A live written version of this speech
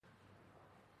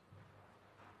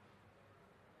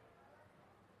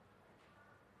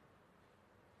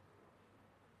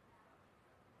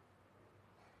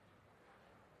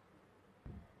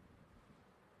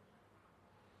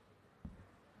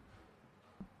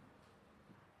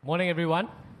Morning, everyone.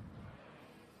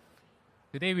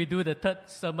 Today we do the third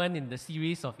sermon in the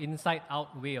series of Inside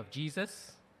Out Way of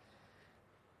Jesus.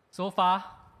 So far,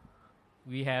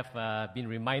 we have been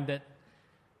reminded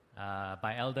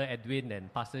by Elder Edwin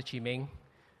and Pastor Chimeng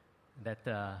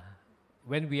that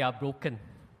when we are broken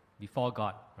before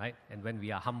God, right, and when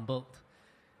we are humbled,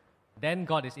 then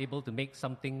God is able to make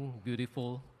something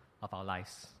beautiful of our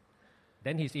lives.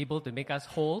 Then He's able to make us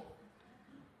whole.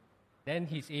 Then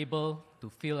He's able to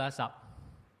fill us up.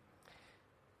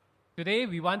 Today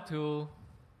we want to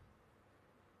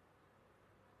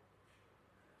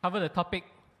cover the topic,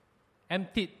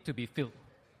 emptied to be filled.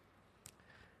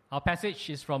 Our passage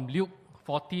is from Luke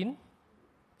 14,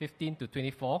 15 to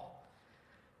 24.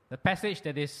 The passage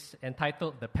that is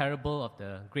entitled The Parable of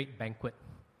the Great Banquet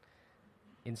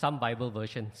in some Bible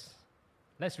versions.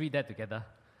 Let's read that together.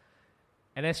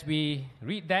 And as we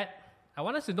read that, I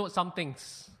want us to note some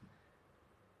things.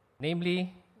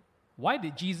 Namely, why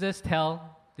did Jesus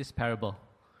tell this parable?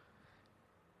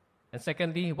 And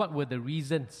secondly, what were the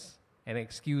reasons and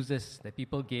excuses that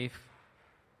people gave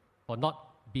for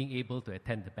not being able to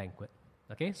attend the banquet?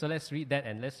 Okay, so let's read that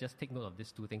and let's just take note of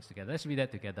these two things together. Let's read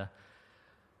that together.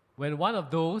 When one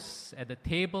of those at the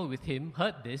table with him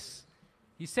heard this,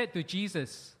 he said to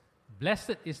Jesus,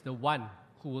 "Blessed is the one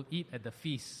who will eat at the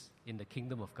feast in the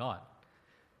kingdom of God."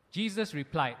 Jesus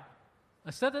replied,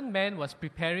 "A certain man was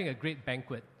preparing a great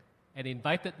banquet and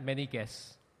invited many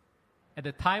guests. At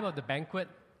the time of the banquet,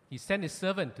 he sent his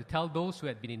servant to tell those who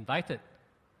had been invited,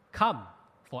 'Come,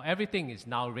 for everything is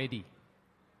now ready.'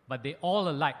 But they all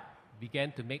alike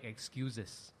began to make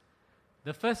excuses.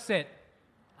 The first said,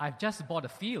 'I've just bought a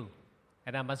field,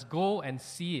 and I must go and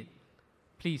see it.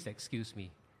 Please excuse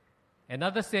me.'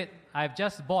 Another said, 'I've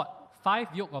just bought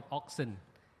 5 yoke of oxen,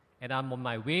 and I'm on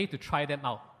my way to try them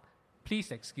out.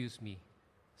 Please excuse me.'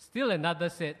 Still another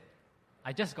said,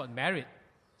 'I just got married,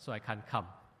 so I can't come.'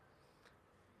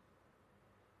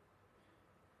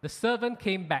 The servant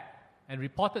came back and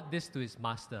reported this to his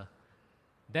master.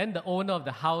 Then the owner of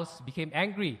the house became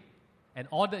angry and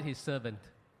ordered his servant,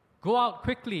 'Go out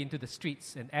quickly into the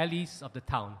streets and alleys of the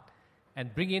town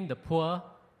and bring in the poor,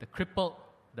 the crippled,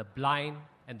 the blind,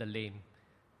 and the lame.'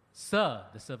 'Sir,'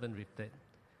 the servant replied,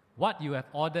 'what you have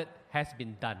ordered has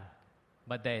been done,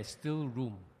 but there is still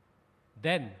room.'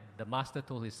 Then the master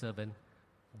told his servant,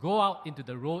 'Go out into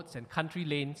the roads and country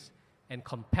lanes and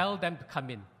compel them to come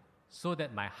in, so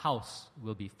that my house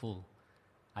will be full.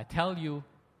 I tell you,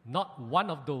 not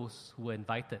one of those who were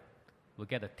invited will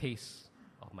get a taste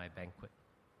of my banquet.'"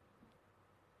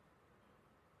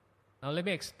 Now let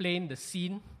me explain the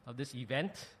scene of this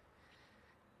event.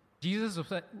 Jesus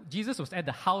was at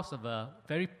the house of a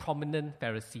very prominent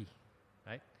Pharisee,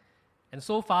 right? And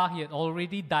so far he had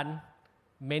already done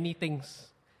many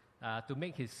things to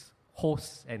make his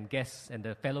hosts and guests and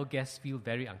the fellow guests feel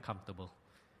very uncomfortable.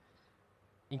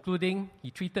 Including,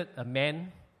 he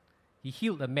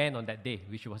healed a man on that day,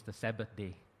 which was the Sabbath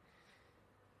day.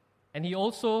 And he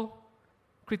also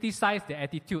criticized the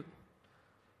attitude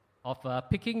of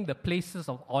picking the places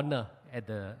of honor at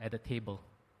the table.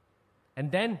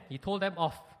 And then he told them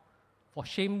off for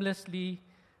shamelessly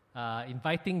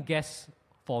inviting guests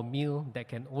for a meal that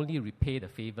can only repay the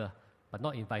favor, but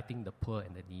not inviting the poor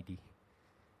and the needy.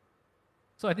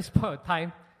 So at this point of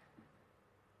time,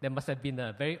 there must have been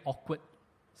a very awkward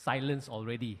silence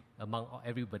already among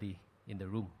everybody in the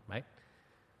room, right?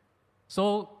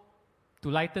 So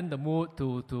to lighten the mood,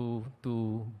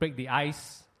 to break the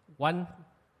ice, one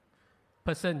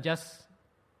person just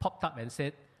popped up and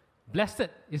said, "Blessed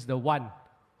is the one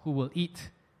who will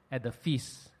eat at the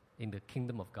feast in the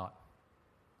kingdom of God."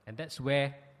 And that's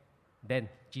where then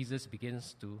Jesus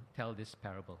begins to tell this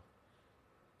parable.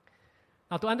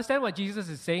 Now, to understand what Jesus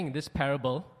is saying in this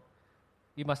parable,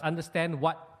 we must understand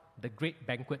what the great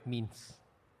banquet means.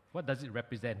 What does it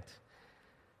represent?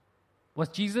 Was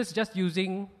Jesus just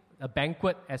using a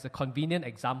banquet as a convenient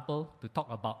example to talk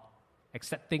about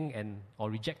accepting or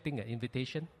rejecting an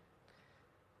invitation?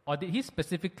 Or did he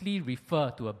specifically refer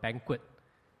to a banquet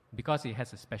because it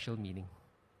has a special meaning?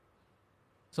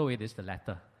 So it is the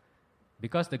latter.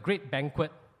 Because the great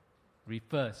banquet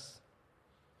refers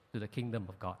to the kingdom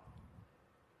of God.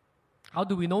 How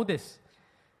do we know this?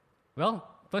 Well,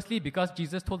 firstly, because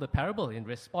Jesus told the parable in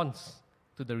response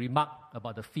to the remark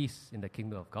about the feast in the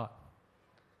kingdom of God.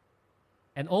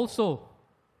 And also,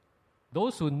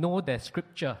 those who know their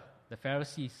scripture, the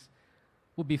Pharisees,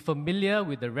 would be familiar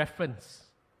with the reference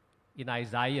in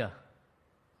Isaiah,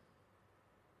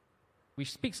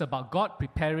 which speaks about God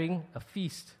preparing a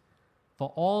feast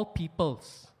for all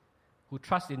peoples who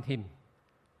trust in Him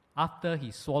after He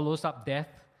swallows up death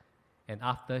and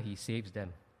after He saves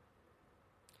them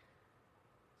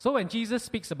So when Jesus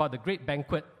speaks about the great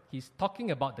banquet, he's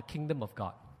talking about the kingdom of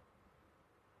God.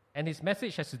 And his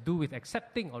message has to do with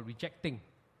accepting or rejecting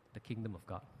the kingdom of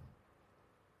God.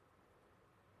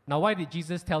 Now, why did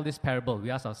Jesus tell this parable?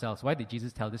 We ask ourselves, why did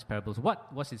Jesus tell this parable?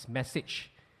 What was his message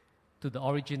to the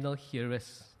original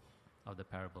hearers of the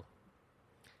parable?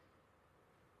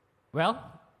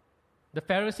 Well, the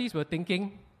Pharisees were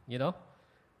thinking,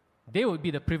 they would be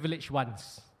the privileged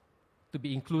ones to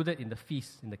be included in the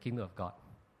feast in the kingdom of God.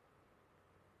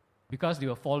 Because they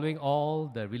were following all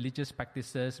the religious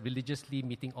practices, religiously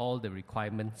meeting all the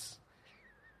requirements.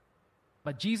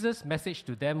 But Jesus' message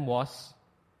to them was,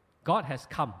 God has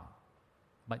come,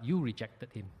 but you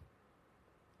rejected him.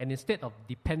 And instead of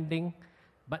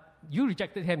you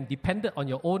rejected him, depended on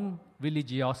your own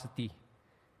religiosity.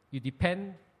 You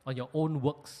depend on your own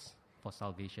works for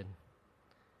salvation.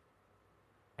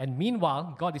 And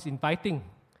meanwhile, God is inviting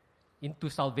into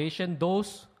salvation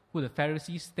those who the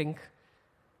Pharisees think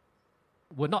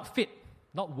were not fit,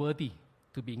 not worthy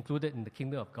to be included in the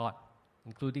kingdom of God,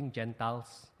 including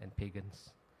Gentiles and pagans.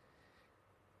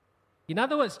 In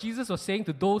other words, Jesus was saying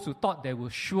to those who thought they were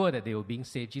sure that they were being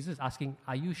saved, Jesus is asking,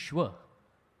 are you sure?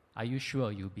 Are you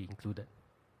sure you'll be included?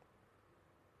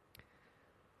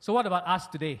 So what about us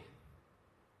today?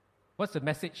 What's the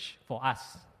message for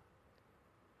us?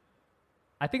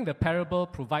 I think the parable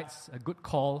provides a good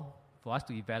call for us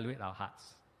to evaluate our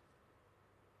hearts.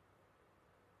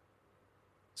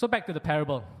 So back to the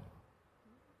parable.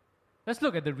 Let's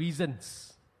look at the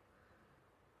reasons.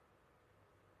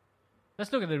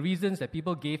 Let's look at the reasons that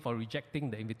people gave for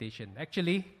rejecting the invitation.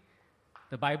 Actually,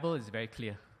 the Bible is very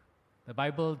clear. The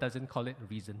Bible doesn't call it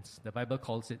reasons. The Bible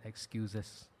calls it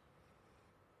excuses.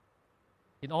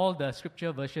 In all the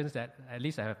scripture versions that at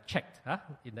least I have checked,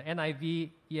 in the NIV,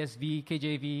 ESV,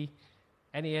 KJV,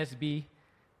 NASB,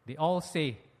 they all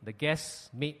say the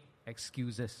guests made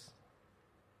excuses.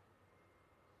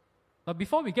 But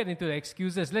before we get into the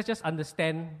excuses, let's just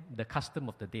understand the custom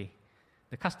of the day,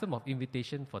 the custom of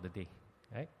invitation for the day.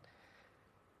 Right?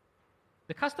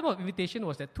 The custom of invitation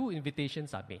was that 2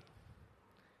 invitations are made.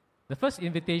 The first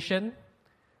invitation,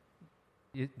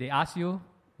 they ask you,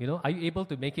 are you able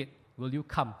to make it? Will you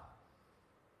come?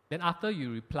 Then after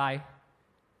you reply,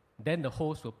 then the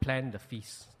host will plan the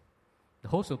feast. The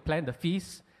host will plan the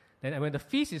feast. Then when the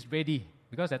feast is ready,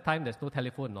 because at that time there's no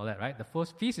telephone and all that, right? The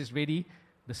first feast is ready,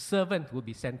 the servant will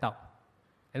be sent out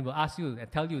and will ask you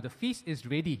and tell you, the feast is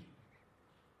ready.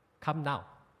 Come now.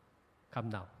 Come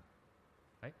now.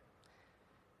 Right?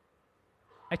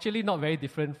 Actually, not very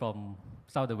different from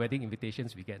some of the wedding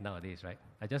invitations we get nowadays, right?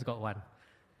 I just got one.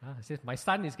 It says, my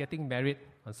son is getting married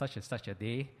on such and such a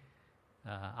day.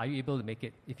 Are you able to make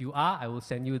it? If you are, I will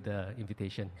send you the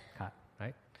invitation card,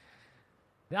 right?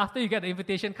 Then after you get the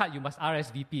invitation card, you must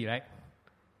RSVP, right?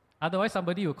 Otherwise,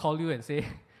 somebody will call you and say,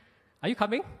 are you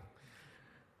coming?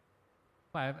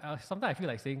 But sometimes I feel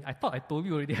like saying, I thought I told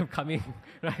you already I'm coming,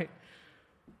 right?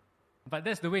 But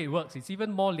that's the way it works. It's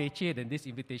even more leche than this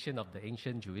invitation of the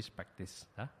ancient Jewish practice.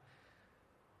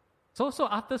 So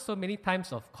after so many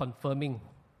times of confirming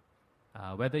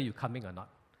whether you're coming or not,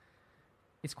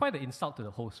 it's quite an insult to the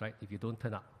host, right, if you don't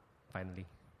turn up, finally.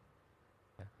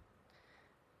 Yeah.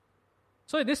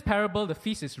 So in this parable, the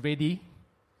feast is ready,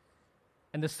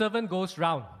 and the servant goes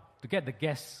round to get the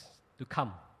guests to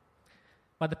come.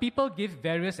 But the people give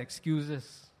various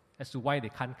excuses as to why they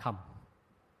can't come.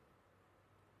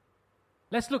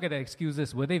 Let's look at the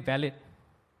excuses. Were they valid?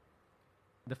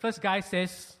 The first guy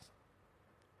says,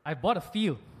 I bought a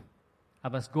field. I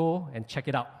must go and check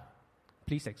it out.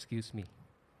 Please excuse me.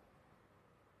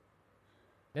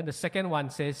 Then the second one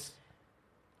says,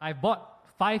 I bought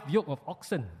 5 yoke of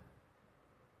oxen.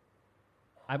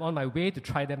 I'm on my way to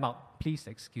try them out. Please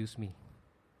excuse me.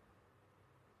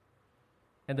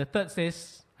 And the third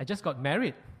says, I just got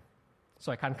married,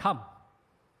 so I can't come.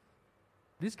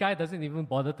 This guy doesn't even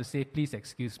bother to say, please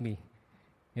excuse me.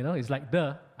 It's like,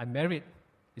 I'm married.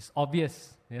 It's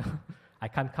obvious, I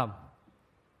can't come.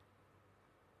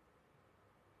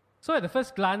 So at the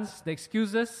first glance, the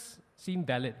excuses seem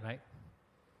valid, right?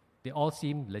 They all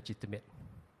seem legitimate.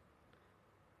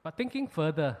 But thinking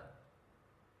further,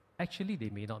 actually they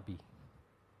may not be.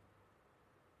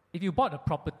 If you bought a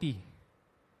property,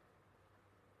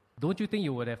 don't you think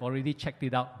you would have already checked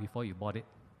it out before you bought it?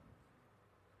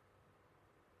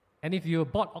 And if you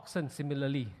bought oxen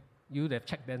similarly, you would have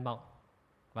checked them out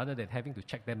rather than having to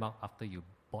check them out after you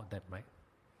bought them, right?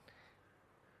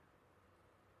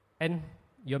 And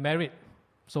you're married,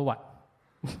 so what?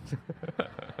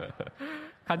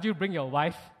 Can't you bring your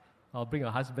wife or bring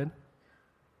your husband?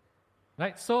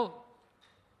 Right? So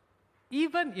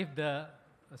even if the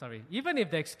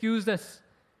excuses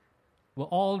were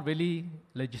all really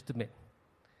legitimate.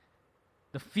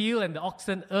 The field and the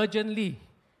oxen urgently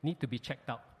need to be checked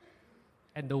out.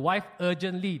 And the wife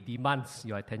urgently demands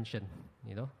your attention,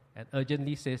 and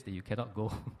urgently says that you cannot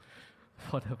go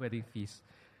for the wedding feast.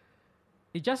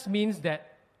 It just means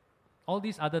that all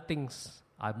these other things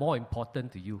are more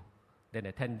important to you than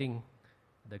attending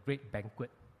the great banquet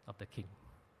of the king.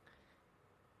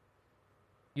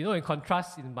 In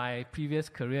contrast, in my previous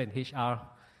career in HR,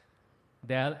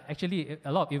 there are actually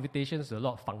a lot of invitations to a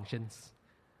lot of functions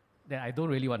that I don't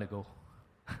really want to go.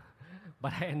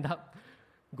 But I end up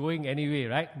going anyway,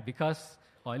 right? Because,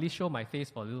 or at least show my face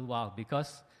for a little while,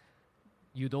 because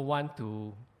you don't want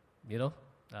to,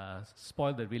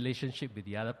 spoil the relationship with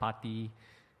the other party.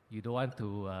 You don't want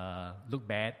to look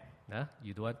bad.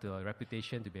 You don't want your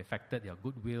reputation to be affected, your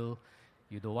goodwill.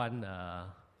 You don't want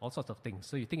all sorts of things.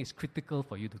 So you think it's critical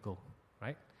for you to go,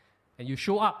 right? And you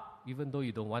show up even though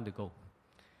you don't want to go.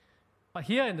 But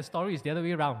here in the story, it's the other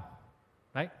way around,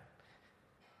 right?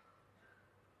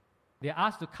 They're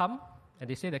asked to come, and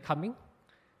they say they're coming,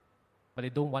 but they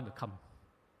don't want to come.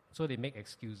 So they make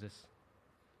excuses.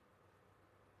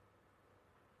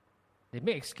 They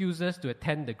make excuses to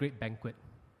attend the great banquet.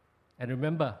 And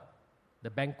remember, the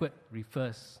banquet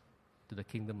refers to the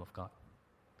kingdom of God.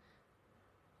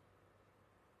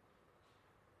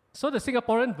 So the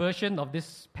Singaporean version of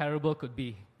this parable could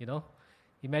be,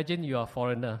 imagine you're a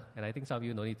foreigner, and I think some of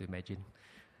you no need to imagine.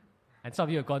 And some of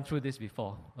you have gone through this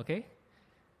before, okay?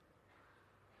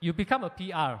 You become a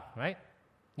PR, right?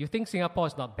 You think Singapore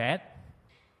is not bad,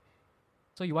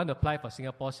 so you want to apply for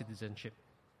Singapore citizenship.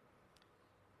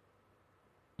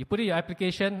 You put in your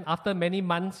application. After many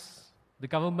months, the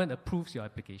government approves your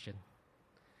application.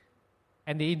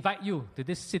 And they invite you to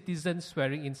this citizen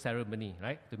swearing-in ceremony,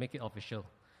 right, to make it official.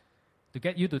 To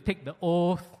get you to take the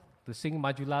oath, to sing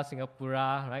Majulah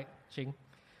Singapura, right, Ching?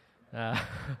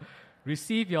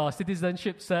 Receive your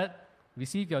citizenship cert,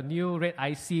 receive your new red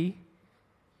IC,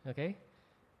 okay?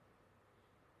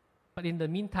 But in the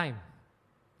meantime,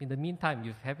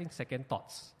 you're having second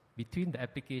thoughts. Between the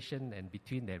application and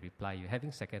between their reply, you're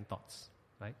having second thoughts,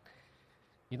 right?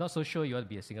 You're not so sure you want to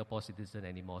be a Singapore citizen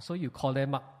anymore. So you call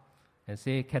them up and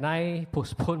say, can I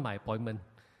postpone my appointment,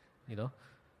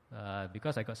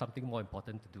 because I got something more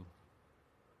important to do.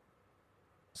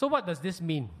 So what does this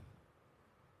mean?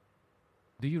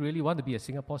 Do you really want to be a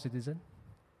Singapore citizen?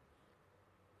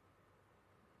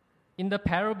 In the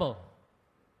parable,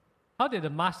 how did the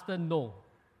master know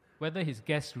whether his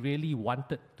guests really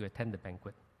wanted to attend the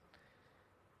banquet?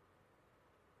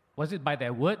 Was it by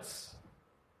their words,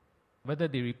 whether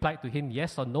they replied to him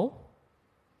yes or no?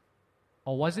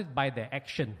 Or was it by their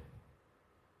action?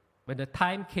 When the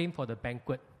time came for the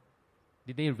banquet,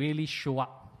 did they really show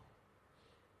up?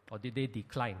 Or did they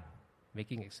decline,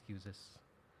 making excuses?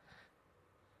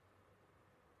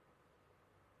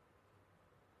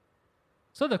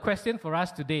 So the question for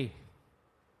us today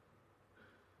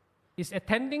is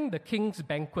attending the king's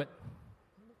banquet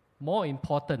more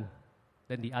important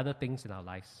than the other things in our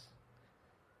lives?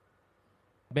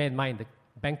 Bear in mind, the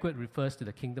banquet refers to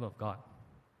the kingdom of God.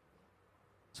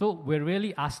 So we're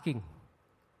really asking,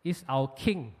 is our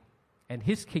king and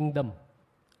his kingdom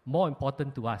more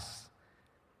important to us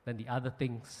than the other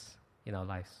things in our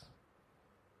lives?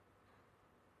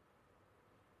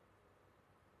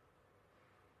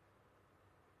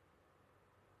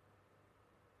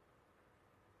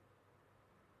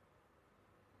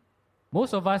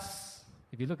 Most of us,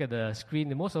 if you look at the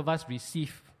screen, most of us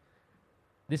received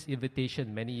this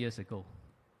invitation many years ago.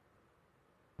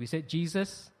 We said,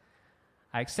 Jesus,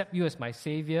 I accept you as my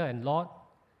Savior and Lord.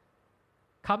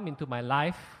 Come into my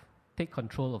life, take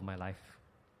control of my life.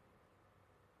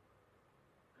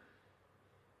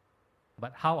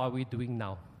 But how are we doing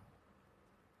now?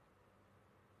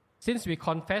 Since we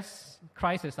confess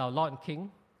Christ as our Lord and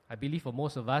King, I believe for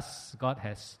most of us, God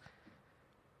has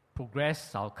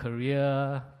progressed our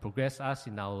career, progressed us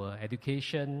in our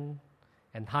education,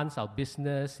 enhanced our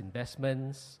business,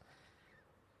 investments,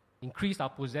 increased our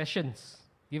possessions,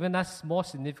 given us more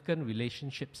significant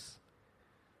relationships.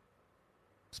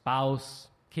 Spouse,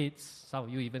 kids, some of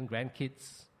you even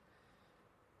grandkids.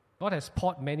 God has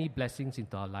poured many blessings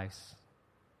into our lives.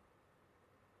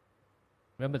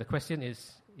 Remember, the question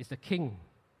is the king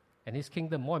and his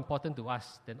kingdom more important to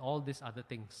us than all these other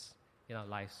things in our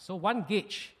lives? So one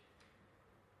gauge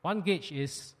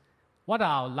is, what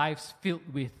are our lives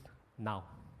filled with now?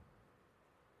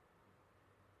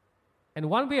 And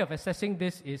one way of assessing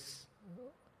this is,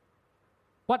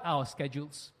 what are our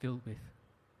schedules filled with?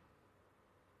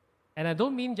 And I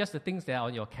don't mean just the things that are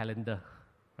on your calendar,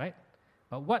 right?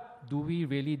 But what do we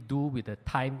really do with the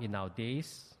time in our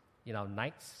days, in our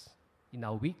nights, in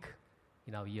our week,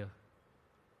 in our year.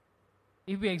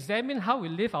 If we examine how we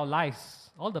live our lives,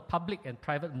 all the public and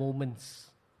private moments,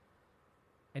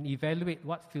 and evaluate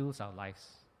what fills our lives,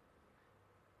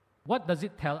 what does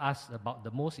it tell us about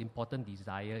the most important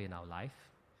desire in our life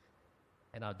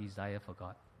and our desire for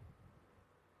God?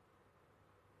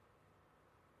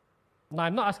 Now,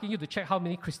 I'm not asking you to check how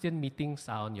many Christian meetings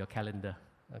are on your calendar,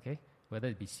 okay? Whether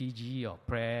it be CG or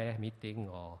prayer meeting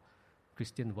or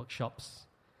Christian workshops.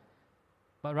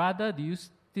 But rather, do you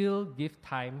still give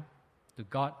time to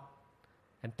God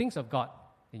and things of God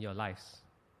in your lives?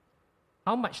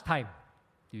 How much time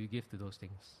do you give to those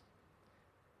things?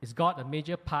 Is God a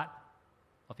major part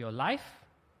of your life,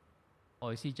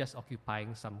 or is He just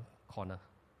occupying some corner?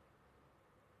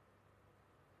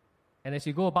 And as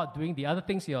you go about doing the other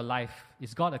things in your life,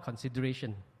 is God a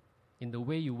consideration in the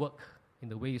way you work, in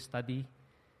the way you study,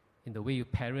 in the way you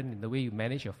parent, in the way you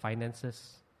manage your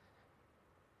finances?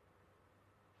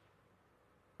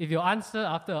 If your answer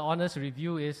after an honest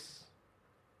review is,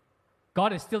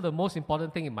 God is still the most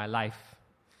important thing in my life,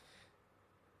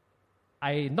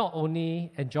 I not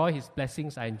only enjoy His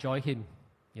blessings, I enjoy Him.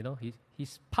 You know,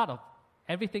 He's part of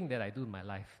everything that I do in my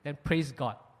life. Then praise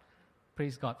God.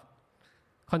 Praise God.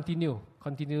 Continue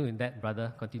in that,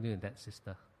 brother. Continue in that,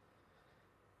 sister.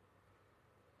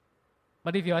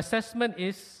 But if your assessment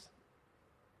is,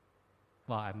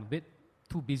 well, I'm a bit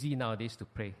too busy nowadays to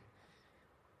pray,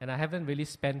 and I haven't really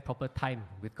spent proper time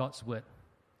with God's Word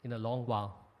in a long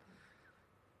while,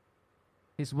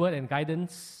 His Word and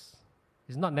guidance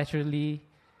is not naturally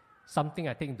something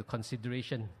I take into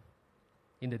consideration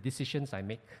in the decisions I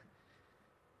make.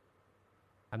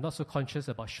 I'm not so conscious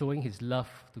about showing His love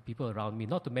to people around me,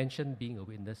 not to mention being a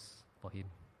witness for Him.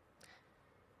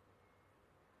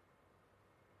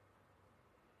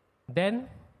 Then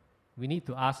we need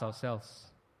to ask ourselves,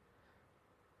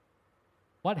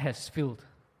 what has filled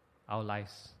our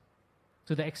lives?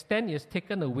 To the extent it has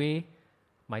taken away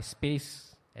my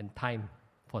space and time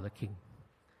for the King.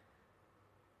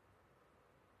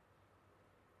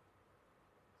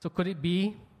 So could it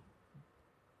be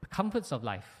the comforts of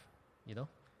life, you know?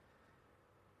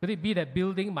 Could it be that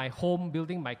building my home,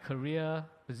 building my career,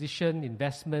 position,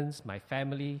 investments, my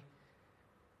family,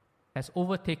 has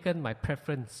overtaken my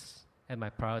preference and my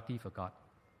priority for God?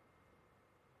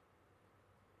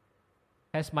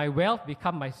 Has my wealth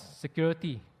become my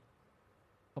security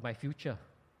for my future?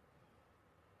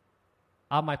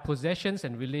 Are my possessions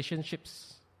and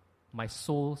relationships my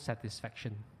sole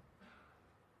satisfaction?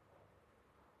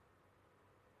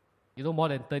 You know, more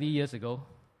than 30 years ago,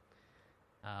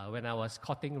 when I was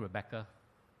courting Rebecca,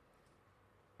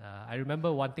 I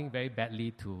remember wanting very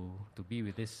badly to be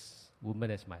with this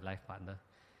woman as my life partner.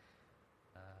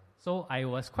 So I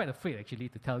was quite afraid, actually,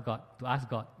 to ask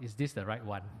God, is this the right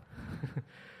one?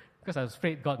 Because I was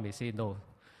afraid God may say no.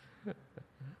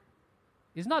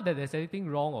 It's not that there's anything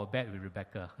wrong or bad with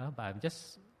Rebecca, but I'm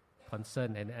just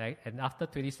concerned. And after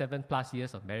 27 plus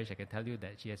years of marriage, I can tell you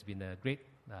that she has been a great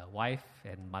wife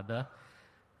and mother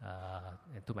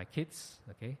and to my kids,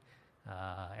 okay?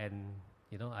 And,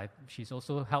 you know, she's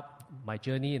also helped my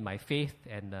journey in my faith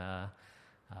and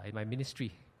in my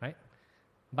ministry, right?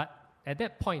 But at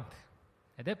that point,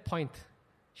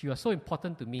 she was so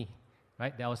important to me,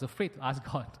 right, that I was afraid to ask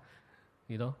God,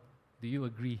 you know, do you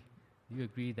agree? Do you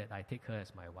agree that I take her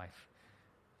as my wife?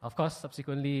 Of course,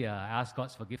 subsequently, I asked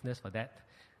God's forgiveness for that.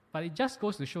 But it just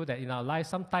goes to show that in our lives,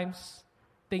 sometimes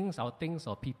things or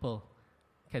people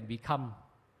can become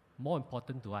more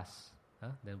important to us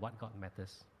than what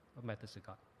matters to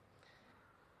God.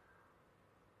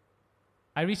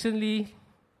 I recently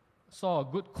saw a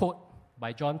good quote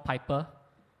by John Piper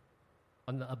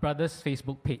on a brother's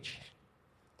Facebook page.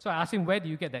 So I asked him, where do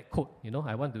you get that quote? You know,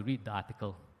 I want to read the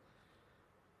article.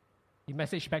 He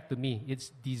messaged back to me. It's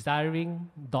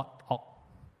desiring.org.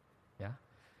 Yeah?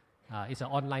 It's an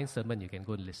online sermon. You can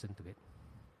go and listen to it.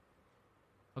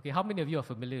 Okay, how many of you are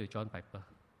familiar with John Piper?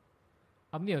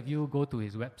 How many of you go to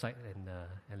his website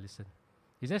and listen?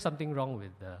 Is there something wrong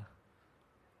with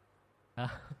the...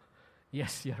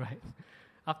 Yes, you're right.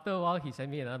 After a while, he sent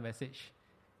me another message.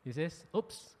 He says,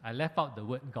 oops, I left out the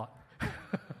word God.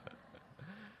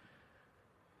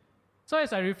 So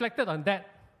as I reflected on that,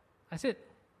 I said,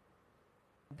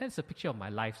 that's a picture of my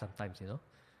life sometimes, you know.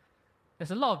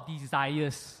 There's a lot of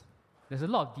desires. There's a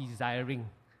lot of desiring.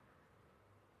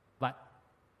 But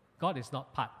God is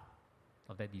not part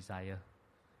of that desire.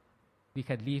 We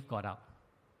can leave God out.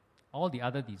 All the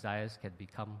other desires can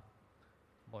become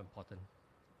more important.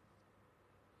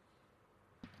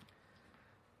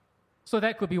 So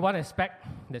that could be one aspect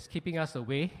that's keeping us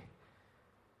away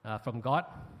from God.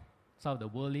 some of the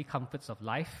worldly comforts of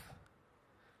life.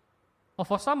 Or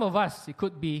for some of us, it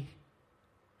could be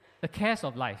the cares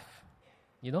of life,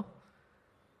 you know.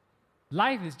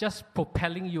 Life is just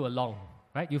propelling you along,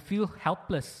 right? You feel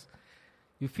helpless.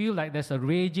 You feel like there's a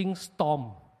raging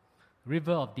storm,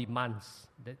 river of demands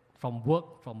that from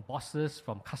work, from bosses,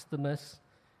 from customers.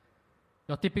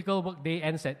 Your typical work day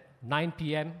ends at 9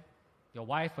 p.m. Your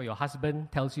wife or your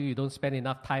husband tells you don't spend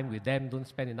enough time with them, don't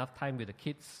spend enough time with the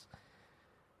kids.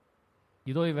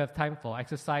 You don't even have time for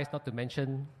exercise, not to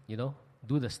mention,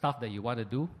 do the stuff that you want to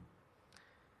do.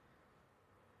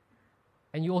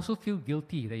 And you also feel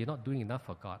guilty that you're not doing enough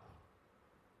for God.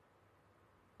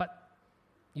 But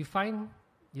you find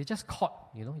you're just caught,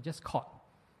 you're just caught.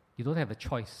 You don't have a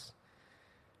choice.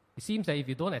 It seems that if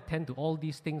you don't attend to all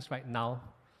these things right now,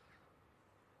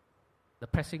 the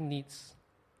pressing needs,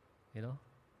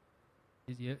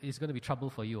 it's going to be trouble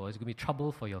for you, or it's going to be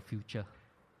trouble for your future.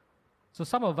 So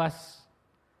some of us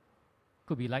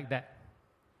could be like that.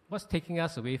 What's taking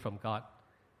us away from God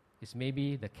is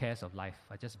maybe the cares of life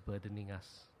are just burdening us.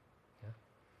 Yeah?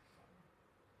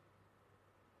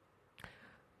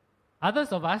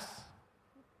 Others of us,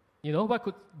 what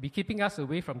could be keeping us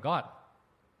away from God?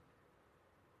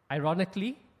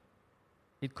 Ironically,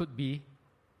 it could be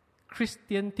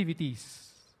Christian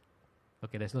activities.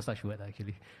 Okay, there's no such word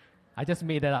actually. I just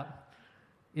made that up.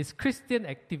 It's Christian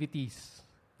activities,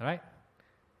 all right?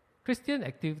 Christian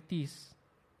activities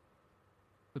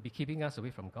could be keeping us away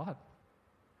from God.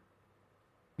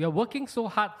 We are working so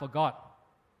hard for God,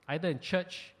 either in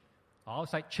church or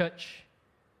outside church.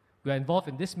 We are involved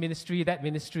in this ministry,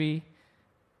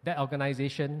 that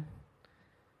organization.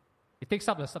 It takes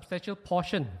up a substantial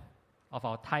portion of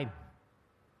our time.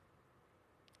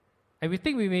 And we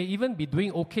think we may even be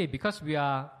doing okay because we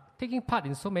are taking part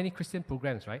in so many Christian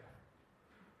programs, right?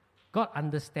 God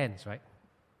understands, right?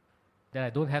 That I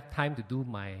don't have time to do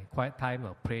my quiet time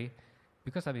or pray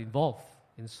because I'm involved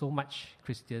in so much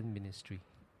Christian ministry.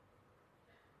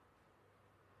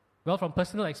 Well, from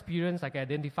personal experience, I can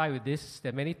identify with this.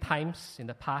 There are many times in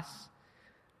the past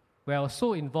where I was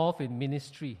so involved in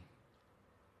ministry,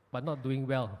 but not doing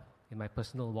well in my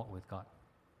personal walk with God.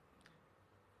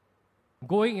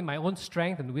 Going in my own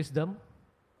strength and wisdom,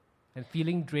 and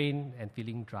feeling drained and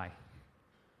feeling dry.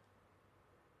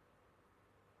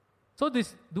 So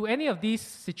do any of these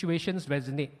situations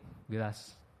resonate with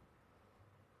us?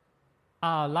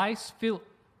 Are our lives filled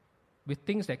with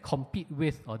things that compete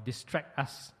with or distract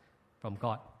us from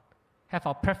God? Have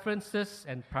our preferences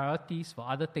and priorities for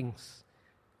other things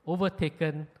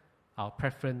overtaken our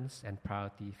preference and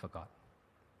priority for God?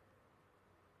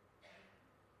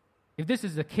 If this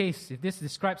is the case, if this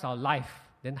describes our life,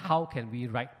 then how can we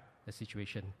right the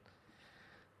situation?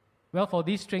 Well, for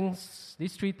these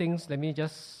three things, let me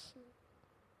just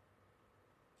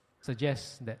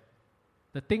suggest that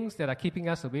the things that are keeping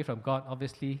us away from God,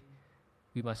 obviously,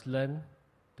 we must learn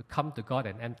to come to God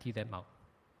and empty them out.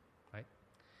 Right?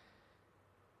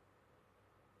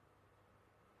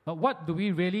 But what do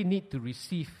we really need to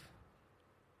receive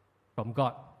from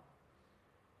God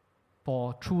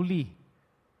for truly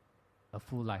a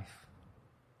full life?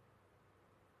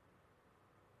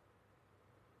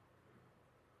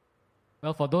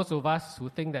 Well, for those of us who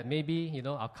think that maybe,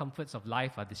 our comforts of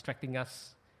life are distracting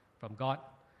us from God,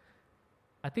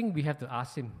 I think we have to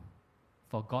ask Him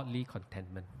for godly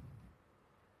contentment.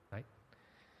 Right?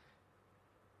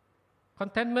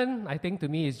 Contentment, I think, to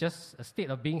me, is just a state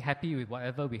of being happy with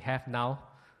whatever we have now,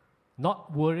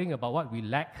 not worrying about what we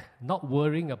lack, not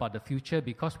worrying about the future,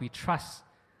 because we trust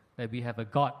that we have a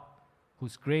God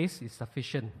whose grace is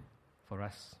sufficient for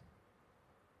us.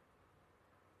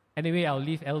 Anyway, I'll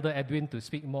leave Elder Edwin to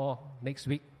speak more next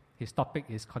week. His topic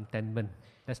is contentment.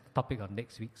 That's the topic of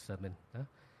next week's sermon.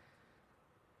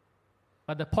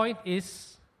 But the point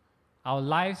is, our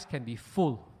lives can be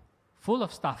full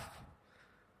of stuff,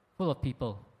 full of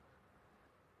people,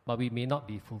 but we may not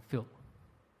be fulfilled.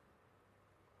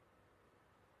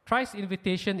 Christ's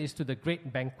invitation is to the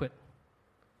great banquet.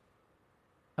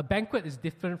 A banquet is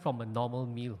different from a normal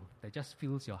meal that just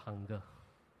fills your hunger.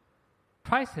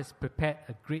 Christ has prepared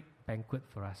a great banquet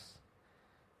for us.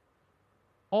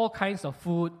 All kinds of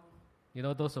food,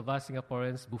 those of us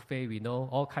Singaporeans, buffet, we know,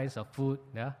 all kinds of food,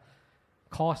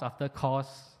 course after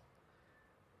course.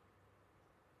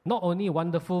 Not only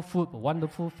wonderful food, but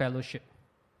wonderful fellowship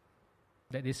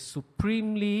that is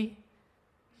supremely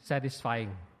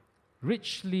satisfying,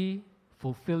 richly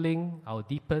fulfilling our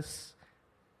deepest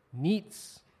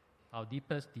needs, our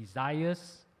deepest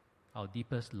desires, our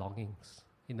deepest longings,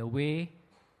 in a way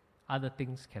other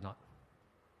things cannot.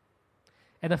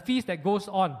 And a feast that goes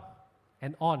on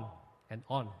and on and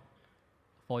on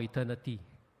for eternity,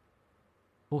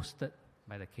 hosted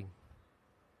by the King.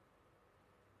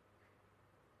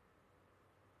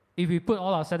 If we put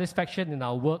all our satisfaction in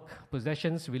our work,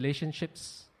 possessions,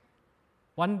 relationships,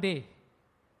 one day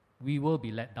we will be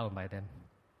let down by them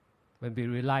when we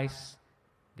realize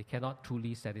they cannot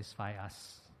truly satisfy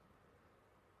us.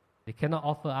 They cannot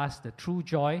offer us the true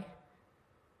joy,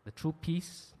 the true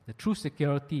peace, the true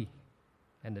security,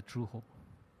 and the true hope.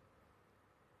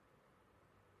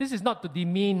 This is not to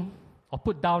demean or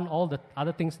put down all the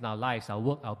other things in our lives, our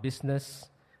work, our business,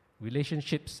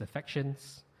 relationships,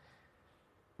 affections.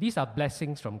 These are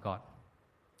blessings from God.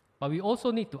 But we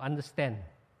also need to understand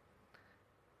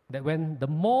that the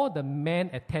more the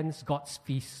man attends God's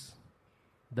feast,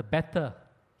 the better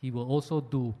he will also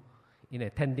do in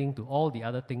attending to all the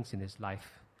other things in his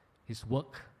life, his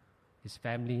work, his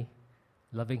family,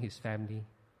 loving his family,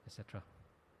 etc.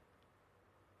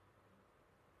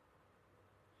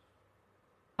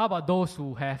 How about those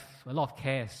who have a lot of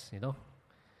cares,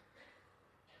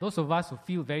 Those of us who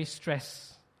feel very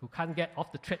stressed, who can't get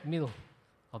off the treadmill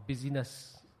of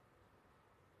busyness.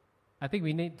 I think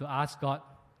we need to ask God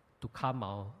to calm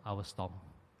our storm.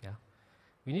 Yeah?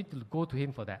 We need to go to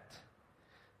Him for that.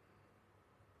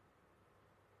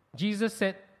 Jesus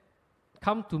said,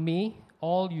 "Come to me,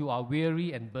 all you are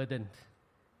weary and burdened,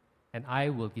 and I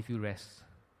will give you rest.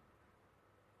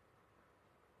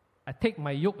 I take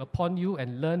my yoke upon you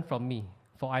and learn from me,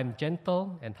 for I am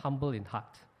gentle and humble in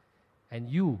heart, and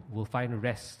you will find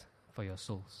rest for your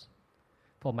souls.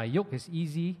 For my yoke is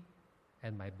easy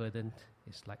and my burden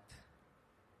is light."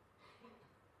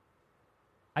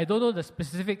 I don't know the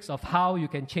specifics of how you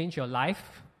can change your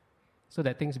life so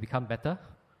that things become better,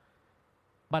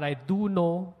 but I do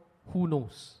know who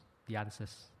knows the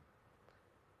answers.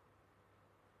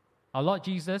 Our Lord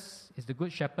Jesus is the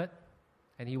Good Shepherd,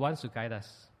 and He wants to guide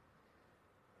us.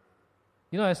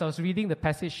 As I was reading the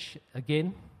passage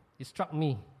again, it struck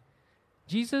me.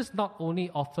 Jesus not only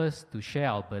offers to share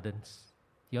our burdens,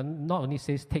 He not only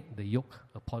says, "Take the yoke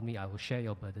upon me, I will share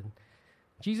your burden."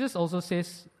 Jesus also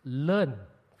says, "Learn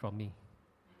from me."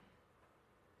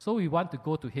 So we want to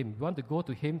go to Him. We want to go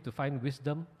to Him to find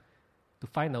wisdom, to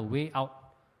find a way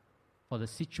out for the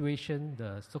situation,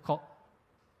 the so-called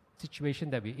situation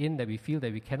that we're in, that we feel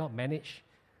that we cannot manage.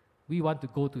 We want to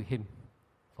go to Him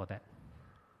for that.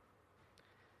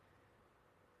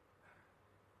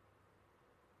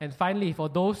 And finally, for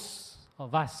those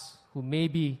of us who may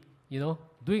be,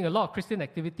 doing a lot of Christian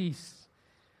activities,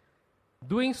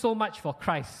 doing so much for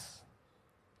Christ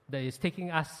that is taking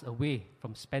us away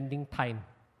from spending time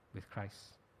with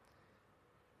Christ,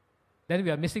 then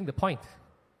we are missing the point.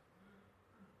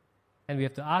 And we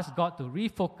have to ask God to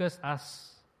refocus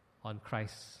us on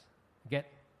Christ,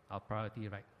 get our priority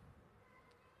right.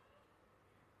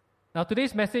 Now,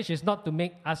 today's message is not to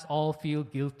make us all feel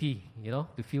guilty,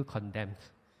 to feel condemned.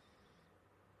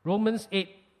 Romans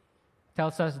 8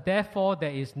 tells us, "Therefore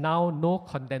there is now no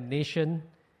condemnation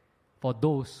for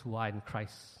those who are in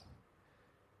Christ."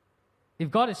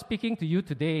 If God is speaking to you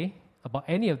today about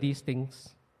any of these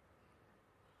things,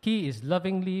 He is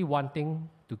lovingly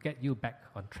wanting to get you back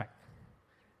on track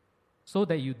so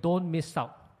that you don't miss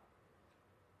out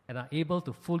and are able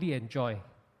to fully enjoy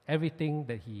everything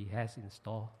that He has in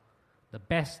store, the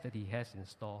best that He has in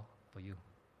store for you.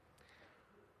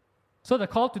 So the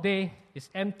call today is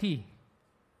empty.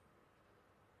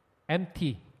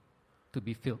 Empty to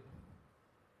be filled.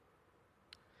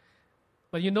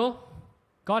 But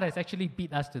God has actually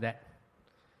beat us to that.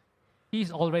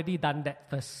 He's already done that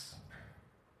first.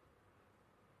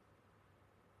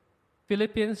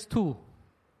 Philippians 2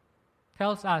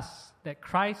 tells us that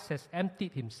Christ has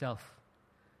emptied Himself,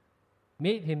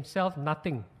 made Himself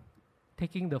nothing,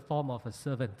 taking the form of a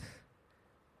servant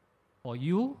for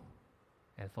you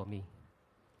and for me.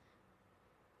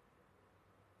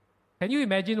 Can you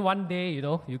imagine one day,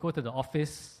 you go to the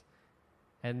office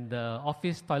and the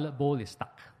office toilet bowl is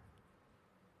stuck?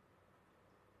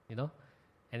 And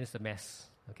it's a mess,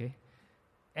 okay?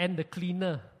 And the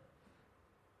cleaner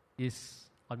is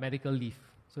on medical leave,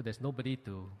 so there's nobody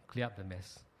to clear up the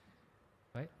mess,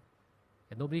 right?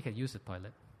 And nobody can use the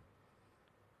toilet.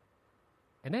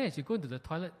 And then as you go into the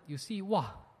toilet, you see,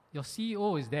 wow, your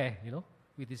CEO is there,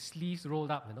 with his sleeves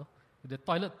rolled up, with the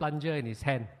toilet plunger in his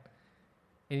hand.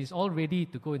 And he's all ready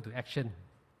to go into action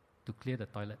to clear the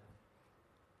toilet.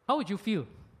 How would you feel?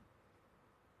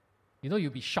 You'll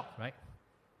be shocked, right?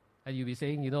 And you'll be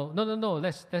saying, no,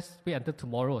 let's wait until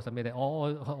tomorrow or something like that.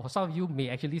 Or some of you may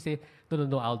actually say,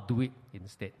 no, I'll do it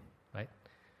instead, right?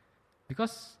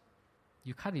 Because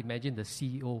you can't imagine the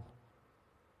CEO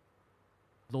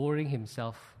lowering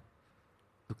himself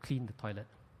to clean the toilet,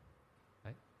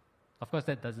 right? Of course,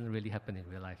 that doesn't really happen in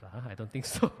real life. I don't think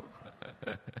so.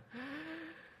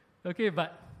 Okay,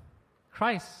 but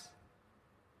Christ,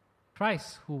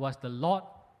 who was the Lord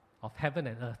of heaven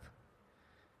and earth,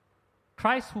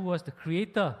 Christ, who was the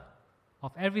creator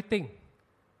of everything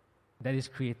that is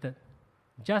created,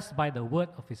 just by the word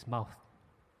of his mouth.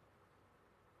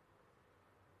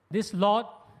 This Lord,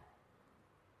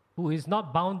 who is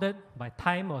not bounded by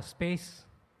time or space,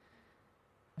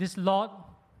 this Lord,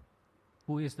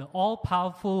 who is the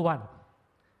all-powerful one,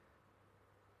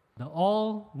 the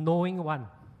all-knowing one,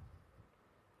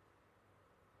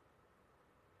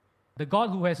 the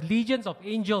God who has legions of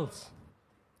angels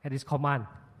at his command.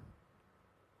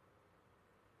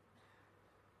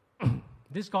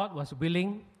 This God was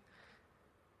willing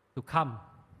to come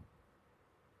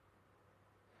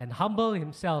and humble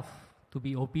himself to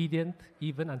be obedient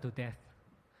even unto death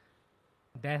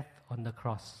on the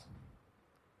cross.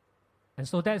 And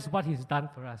so that's what he's done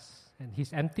for us. And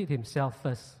he's emptied himself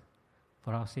first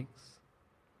for our sakes.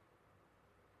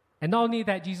 And not only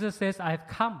that, Jesus says, I have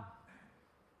come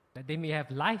that they may have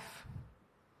life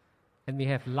and may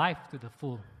have life to the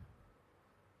full.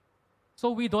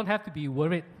 So we don't have to be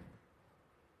worried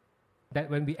that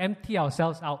when we empty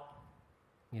ourselves out,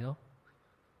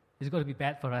 it's going to be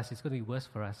bad for us, it's going to be worse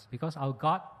for us, because our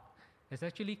God has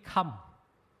actually come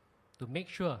to make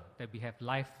sure that we have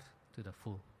life to the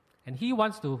full. And he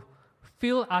wants to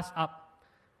fill us up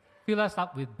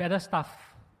with better stuff,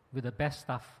 with the best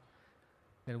stuff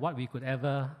than what we could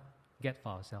ever get for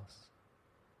ourselves.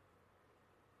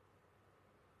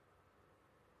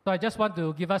 So I just want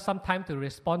to give us some time to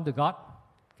respond to God.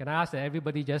 Can I ask that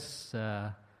everybody just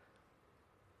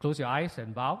close your eyes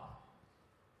and bow?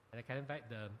 And I can invite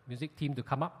the music team to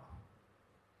come up.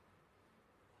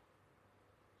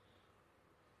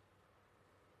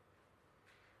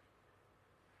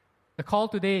 The call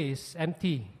today is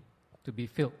empty to be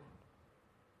filled.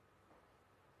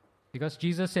 Because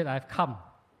Jesus said, I've come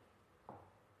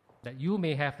that you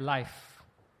may have life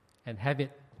and have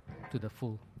it to the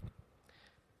full.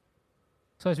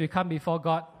 So as we come before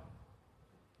God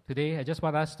today, I just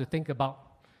want us to think about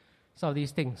some of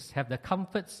these things. Have the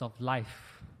comforts of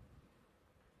life,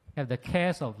 have the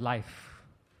cares of life,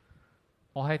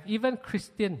 or have even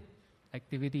Christian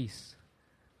activities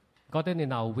gotten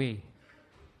in our way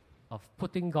of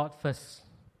putting God first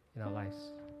in our lives?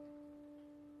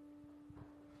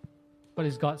 What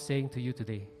is God saying to you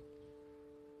today?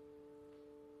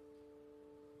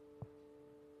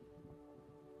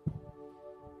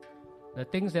 The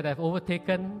things that have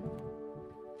overtaken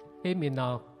Him in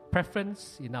our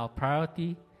preference, in our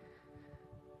priority,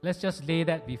 let's just lay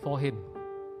that before Him.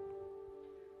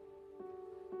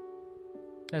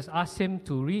 Let's ask Him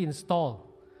to reinstall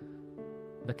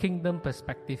the kingdom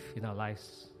perspective in our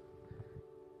lives.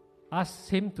 Ask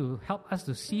Him to help us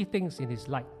to see things in His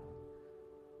light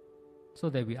so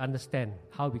that we understand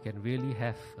how we can really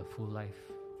have a full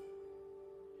life.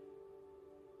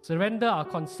 Surrender our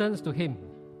concerns to Him.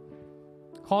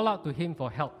 Call out to Him for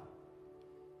help.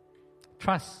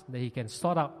 Trust that He can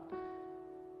sort out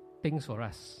things for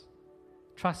us.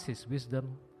 Trust His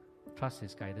wisdom. Trust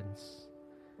His guidance.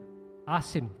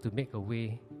 Ask Him to make a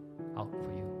way out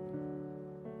for you.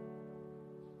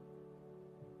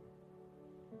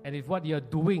 And if what you're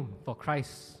doing for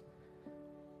Christ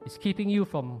is keeping you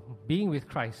from being with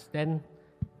Christ, then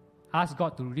ask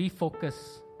God to refocus,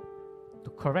 to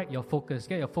correct your focus,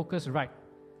 get your focus right,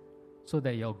 so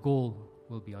that your goal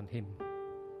will be on Him.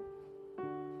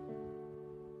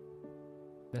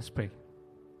 Let's pray.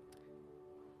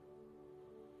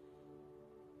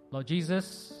 Lord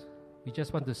Jesus, we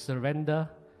just want to surrender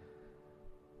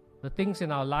the things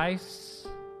in our lives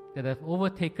that have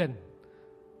overtaken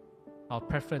our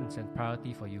preference and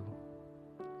priority for you.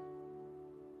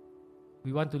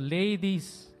 We want to lay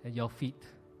these at your feet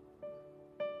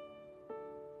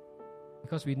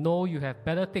because we know you have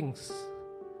better things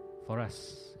for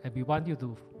us, and we want you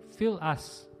to fill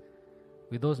us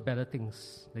with those better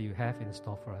things that you have in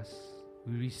store for us.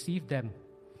 We receive them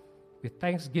with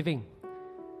thanksgiving,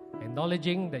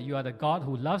 acknowledging that you are the God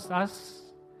who loves us,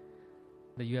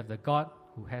 that you have the God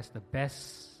who has the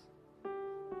best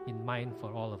in mind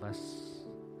for all of us.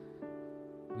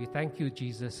 We thank you,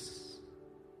 Jesus,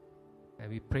 and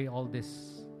we pray all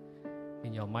this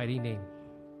in your mighty name.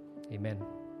 Amen.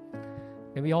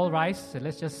 Can we all rise and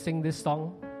let's just sing this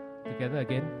song together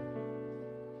again?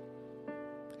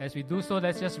 As we do so,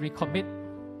 let's just recommit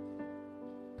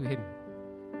to Him.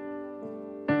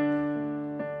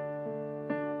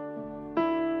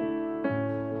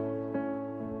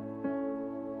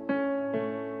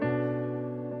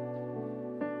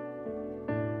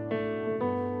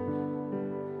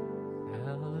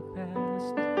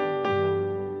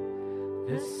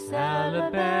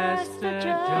 just a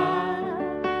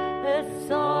jar.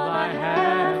 It's all I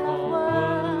have of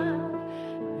worth.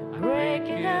 I break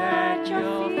it at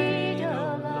your feet,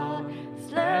 oh Lord.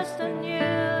 It's less than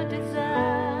you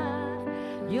deserve.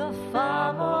 You're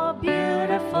far more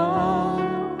beautiful,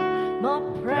 more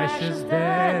precious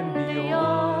than the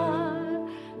oil,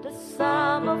 the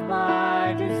sum of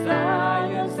my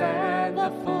desires and the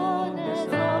fullness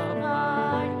of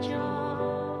my joy.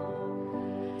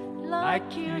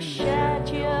 Like you shed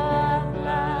your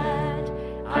blood,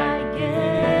 I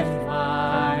give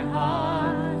my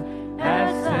heart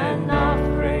as an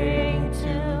offering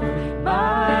to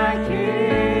my King.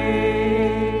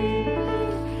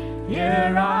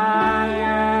 Here I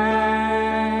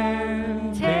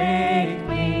am, take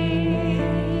me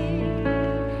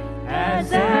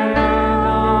as an offering.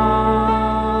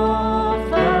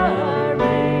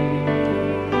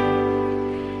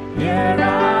 Here I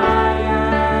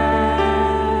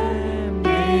am,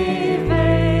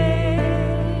 giving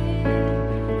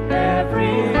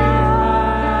every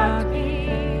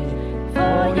heartbeat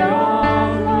for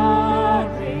your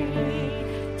glory.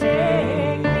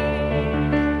 Take me.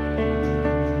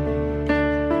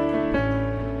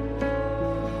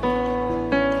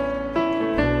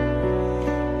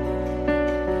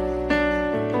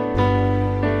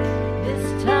 This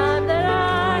time that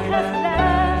I have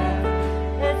left,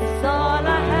 it's all I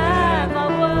have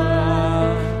of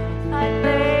worth. I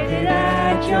laid it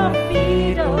at your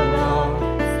feet, oh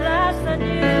Lord. It's less than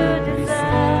you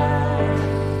deserve.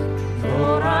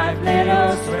 For I've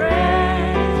little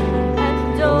strength,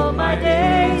 and all my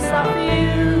days are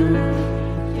few.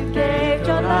 You gave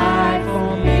your life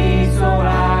for me, so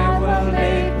I will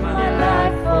live my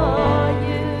life for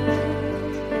you.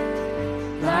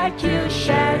 Like you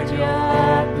shed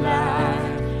your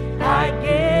blood, I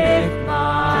give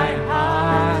my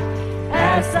heart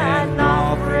as an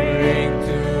offering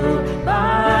to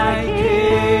my King.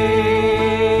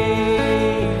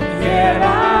 Here I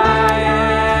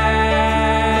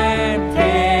am,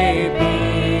 take me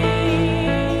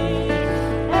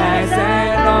as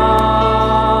an offering.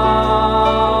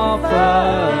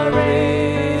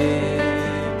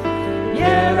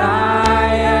 Here I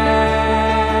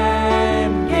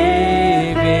am,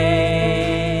 giving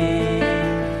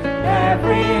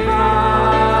every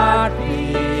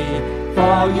heartbeat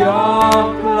for your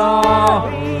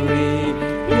glory.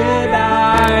 Here I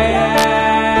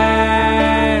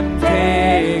am,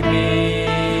 take me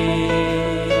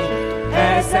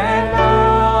as an offering.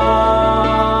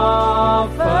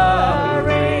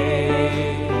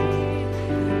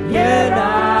 Here I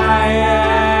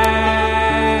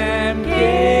am, giving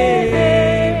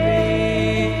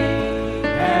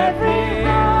every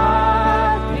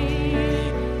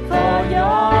heartbeat for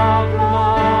your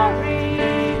glory.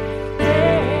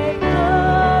 Take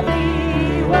worthy,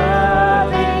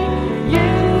 worthy,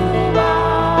 you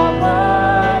are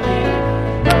worthy.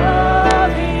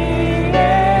 Worthy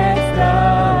is the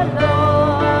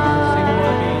Lord.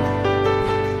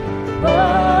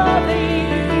 Worthy,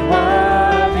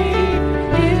 worthy,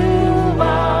 you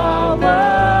are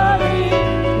worthy.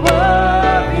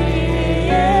 Worthy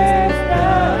is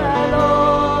the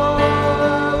Lord.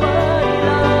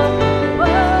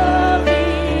 Worthy,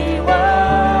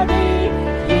 worthy,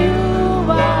 you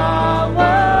are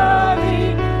worthy.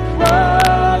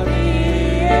 Worthy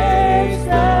is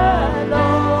the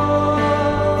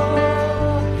Lord.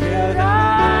 Here I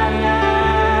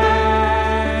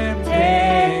am,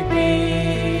 take me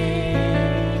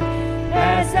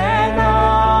as an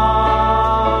offering.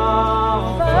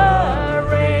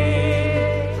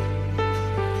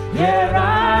 Here I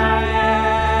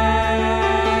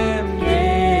am,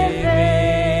 giving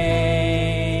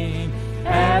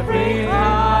every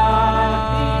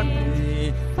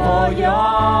heartbeat for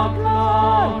your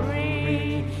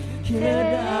glory.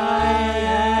 Here I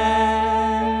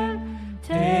am,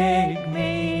 take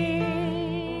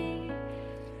me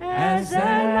as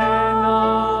an offering.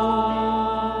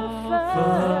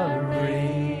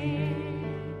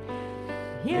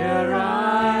 Here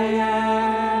I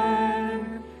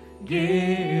am,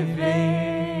 giving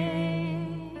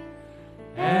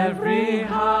every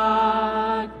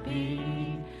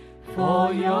heartbeat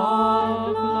for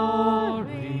your glory.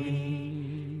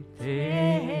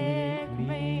 Take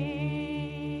me.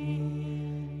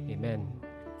 Amen.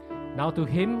 Now to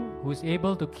him who is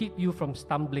able to keep you from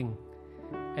stumbling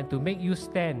and to make you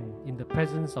stand in the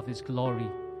presence of his glory,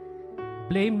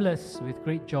 blameless with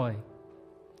great joy,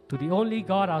 to the only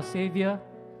God our Savior,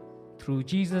 through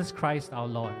Jesus Christ our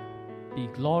Lord, be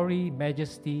glory,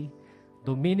 majesty,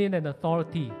 dominion and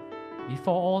authority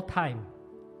before all time,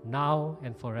 now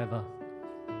and forever.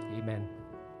 Amen.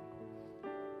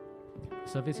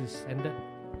 service is ended.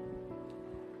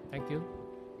 Thank you.